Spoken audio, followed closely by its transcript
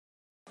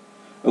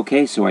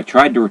Okay, so I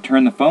tried to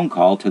return the phone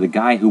call to the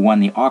guy who won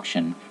the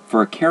auction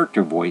for a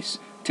character voice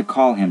to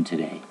call him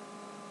today.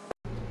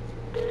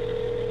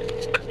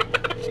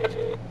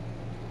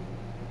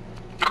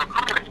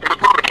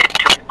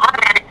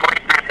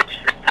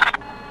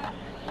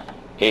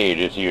 Hey,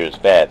 this here is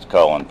Fatz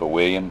calling for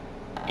William,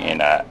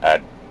 and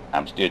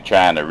I'm still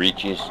trying to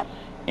reach you,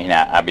 and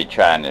I'll be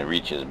trying to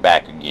reach us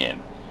back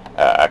again.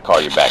 I'll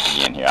call you back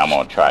again here. I'm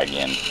going to try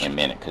again in a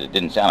minute, because it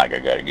didn't sound like I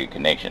got a good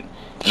connection.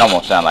 It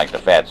almost sounded like the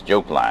Fatz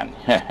joke line.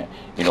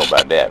 You know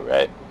about that,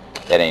 right?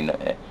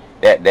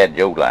 That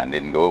joke line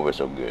didn't go over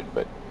so good,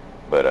 but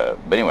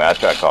anyway, I'll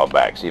try to call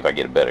back, see if I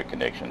get a better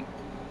connection.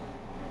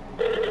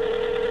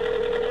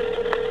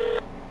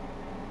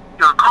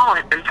 Your call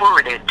has been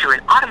forwarded to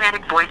an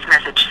automatic voice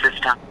message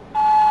system.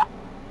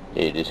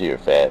 Hey, this here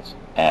Fatz.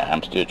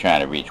 I'm still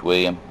trying to reach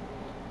William,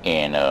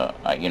 and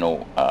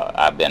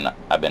I've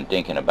been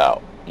thinking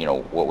about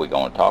what we're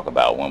going to talk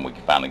about when we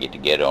finally get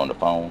together on the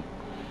phone,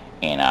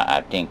 and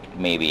I think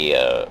maybe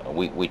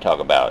we talk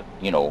about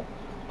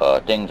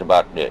things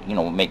about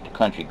make the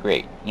country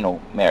great,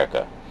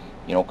 America,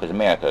 because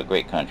America is a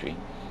great country,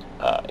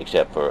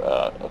 except for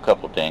a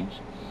couple of things,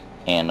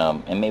 and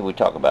maybe we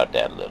talk about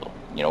that a little.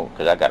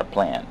 Because I got a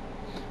plan.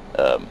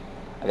 I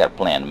got a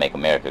plan to make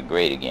America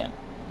great again.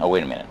 Oh,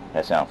 wait a minute.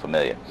 That sounds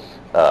familiar.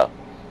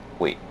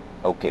 Wait.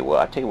 Okay, well,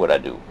 I'll tell you what I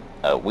do.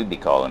 We be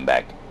calling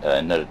back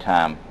another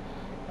time.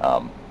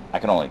 I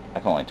can only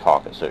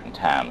talk at certain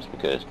times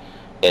because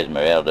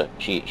Esmeralda,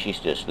 she's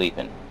still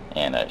sleeping,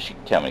 and she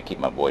tell me to keep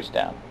my voice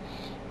down.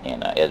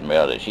 And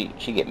Esmeralda, she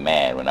get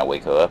mad when I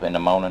wake her up in the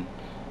morning.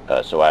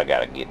 So I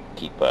gotta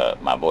keep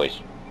my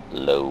voice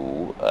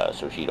low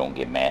so she don't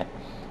get mad.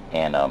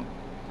 And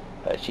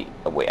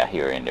wait, I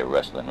hear her in there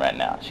rustling right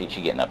now. She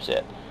getting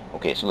upset.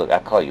 Okay, so look, I'll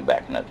call you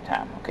back another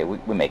time. Okay,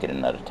 we make it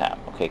another time.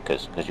 Okay,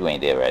 cause you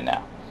ain't there right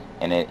now,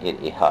 and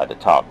it's hard to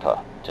talk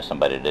to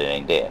somebody that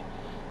ain't there.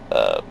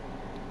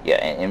 Yeah,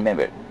 and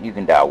remember, you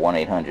can dial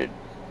 1-800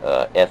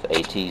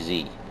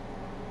 FATZ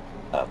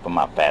for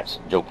my Fatz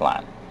joke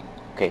line.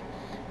 Okay,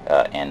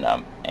 and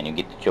you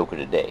get the joke of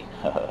the day.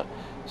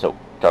 So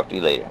talk to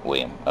you later,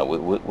 William.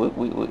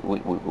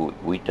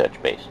 We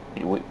touch base.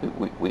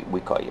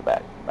 We call you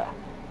back. Bye.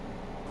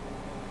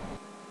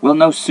 Well,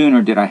 no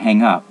sooner did I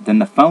hang up than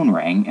the phone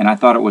rang, and I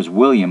thought it was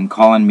William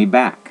calling me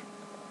back.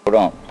 Hold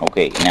on.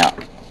 Okay, now,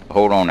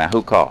 hold on now.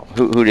 Who called?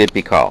 Who did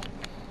he call?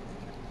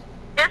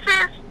 This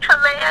is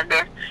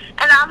Tremendous,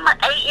 and I'm an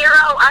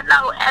 8-year-old. I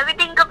know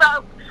everything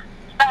about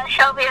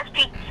Shelby's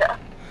Pizza.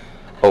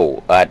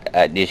 Oh,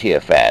 this here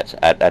Fatz.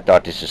 I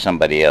thought this is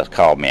somebody else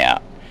called me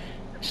out.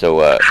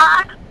 So,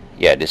 Huh?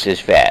 yeah, this is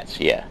Fatz,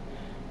 yeah.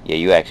 Yeah,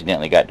 you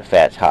accidentally got the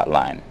Fatz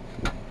hotline.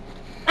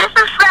 This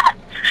is Fatz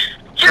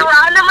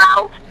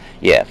Geronimo?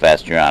 Yeah,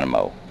 Fatz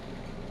Geronimo.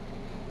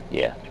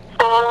 Yeah.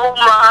 Oh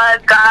my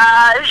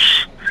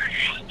gosh.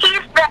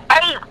 He's the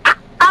ape.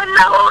 I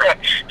know it.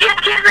 Yes,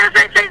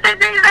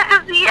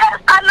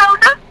 I know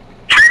this.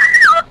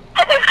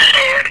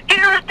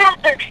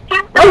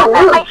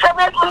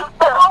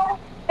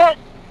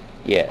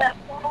 Yeah.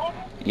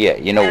 Yeah,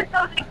 you know,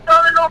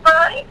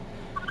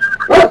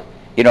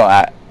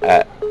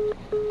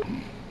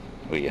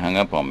 well, you hung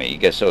up on me. You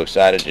got so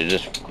excited you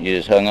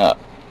just hung up.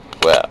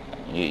 Well,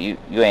 you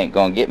ain't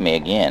gonna get me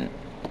again.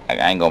 I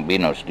ain't gonna be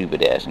no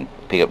stupid ass and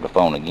pick up the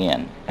phone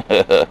again.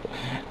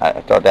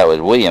 I thought that was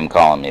William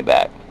calling me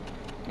back.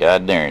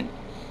 God darn.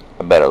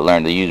 I better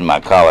learn to use my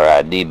caller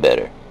ID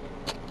better.